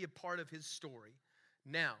you to be a part of his story.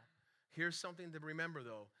 Now, here's something to remember,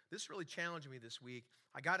 though. This really challenged me this week.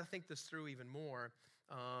 I got to think this through even more,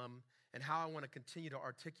 and how I want to continue to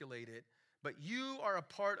articulate it. But you are a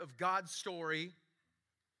part of God's story.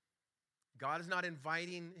 God is not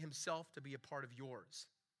inviting himself to be a part of yours.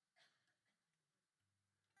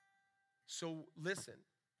 So listen.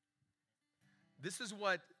 This is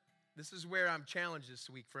where I'm challenged this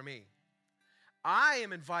week for me. I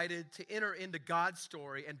am invited to enter into God's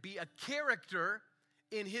story and be a character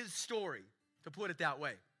in his story, to put it that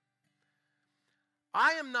way.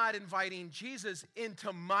 I am not inviting Jesus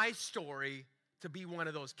into my story to be one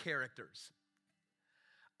of those characters.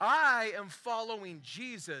 I am following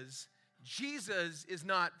Jesus. Jesus is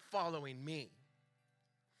not following me.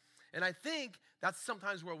 And I think that's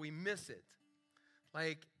sometimes where we miss it.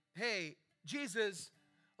 Like, hey, Jesus,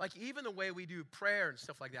 like even the way we do prayer and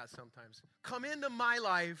stuff like that sometimes, come into my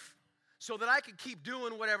life so that I can keep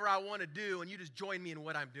doing whatever I want to do and you just join me in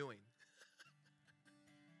what I'm doing.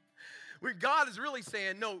 When God is really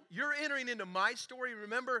saying, no, you're entering into my story.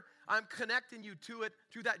 Remember, I'm connecting you to it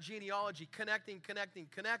through that genealogy, connecting.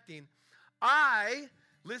 I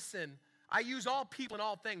use all people and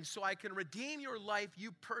all things so I can redeem your life,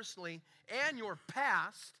 you personally, and your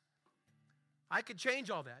past. I could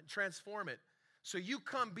change all that and transform it. So you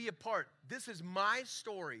come be a part. This is my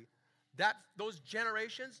story. Those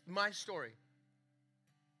generations, my story.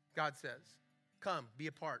 God says, come, be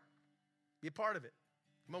a part. Be a part of it.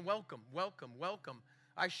 Come on, welcome.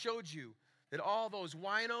 I showed you that all those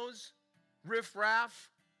winos, riffraff,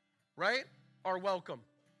 right, are welcome.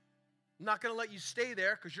 I'm not going to let you stay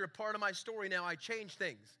there because you're a part of my story now. I changed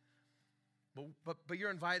things. But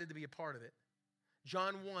you're invited to be a part of it.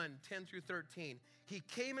 John 1:10-13. He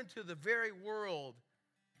came into the very world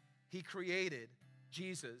he created,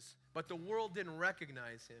 Jesus, but the world didn't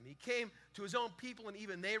recognize him. He came to his own people, and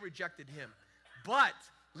even they rejected him. But,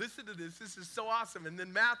 listen to this. This is so awesome. And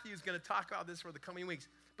then Matthew is going to talk about this for the coming weeks.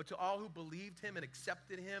 But to all who believed him and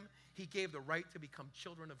accepted him, he gave the right to become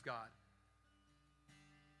children of God.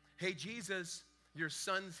 Hey, Jesus, your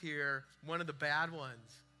son's here, one of the bad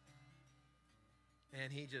ones.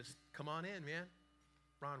 And he just, come on in, man.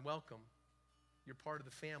 Ron, welcome. You're part of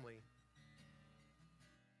the family.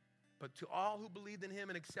 But to all who believed in him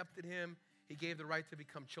and accepted him, he gave the right to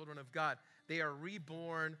become children of God. They are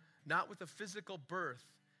reborn, not with a physical birth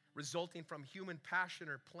resulting from human passion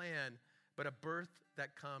or plan, but a birth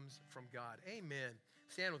that comes from God. Amen.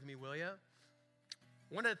 Stand with me, will you?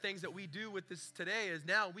 One of the things that we do with this today is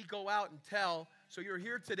now we go out and tell. So you're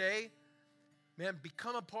here today, man,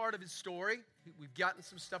 become a part of his story. We've gotten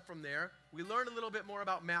some stuff from there. We learned a little bit more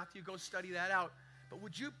about Matthew. Go study that out. But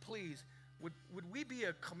would you please, would we be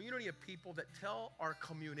a community of people that tell our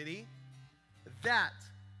community that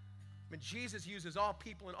when Jesus uses all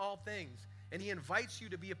people in all things, and he invites you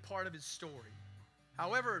to be a part of his story,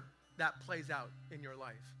 however that plays out in your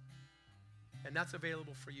life. And that's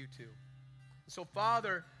available for you too. So,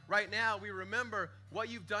 Father, right now we remember what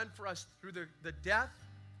you've done for us through the death,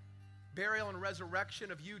 burial, and resurrection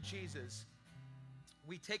of you, Jesus.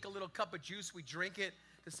 We take a little cup of juice, we drink it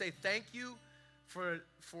to say thank you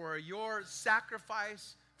for your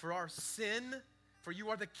sacrifice, for our sin, for you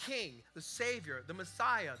are the King, the Savior, the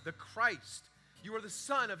Messiah, the Christ. You are the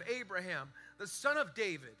Son of Abraham, the Son of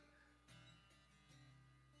David.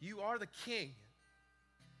 You are the King.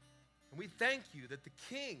 And we thank you that the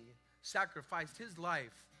King sacrificed his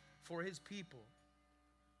life for his people,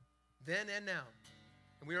 then and now.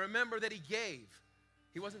 And we remember that he gave.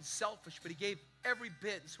 He wasn't selfish, but he gave every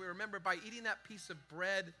bit. So we remember by eating that piece of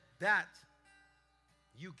bread that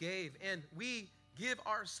you gave. And we give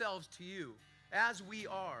ourselves to you as we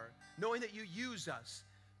are, knowing that you use us,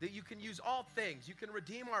 that you can use all things. You can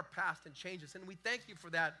redeem our past and change us. And we thank you for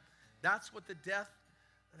that. That's what the death,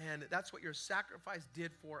 and that's what your sacrifice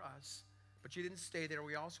did for us. But you didn't stay there.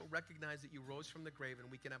 We also recognize that you rose from the grave and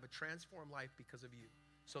we can have a transformed life because of you.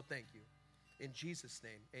 So thank you. In Jesus'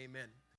 name, amen.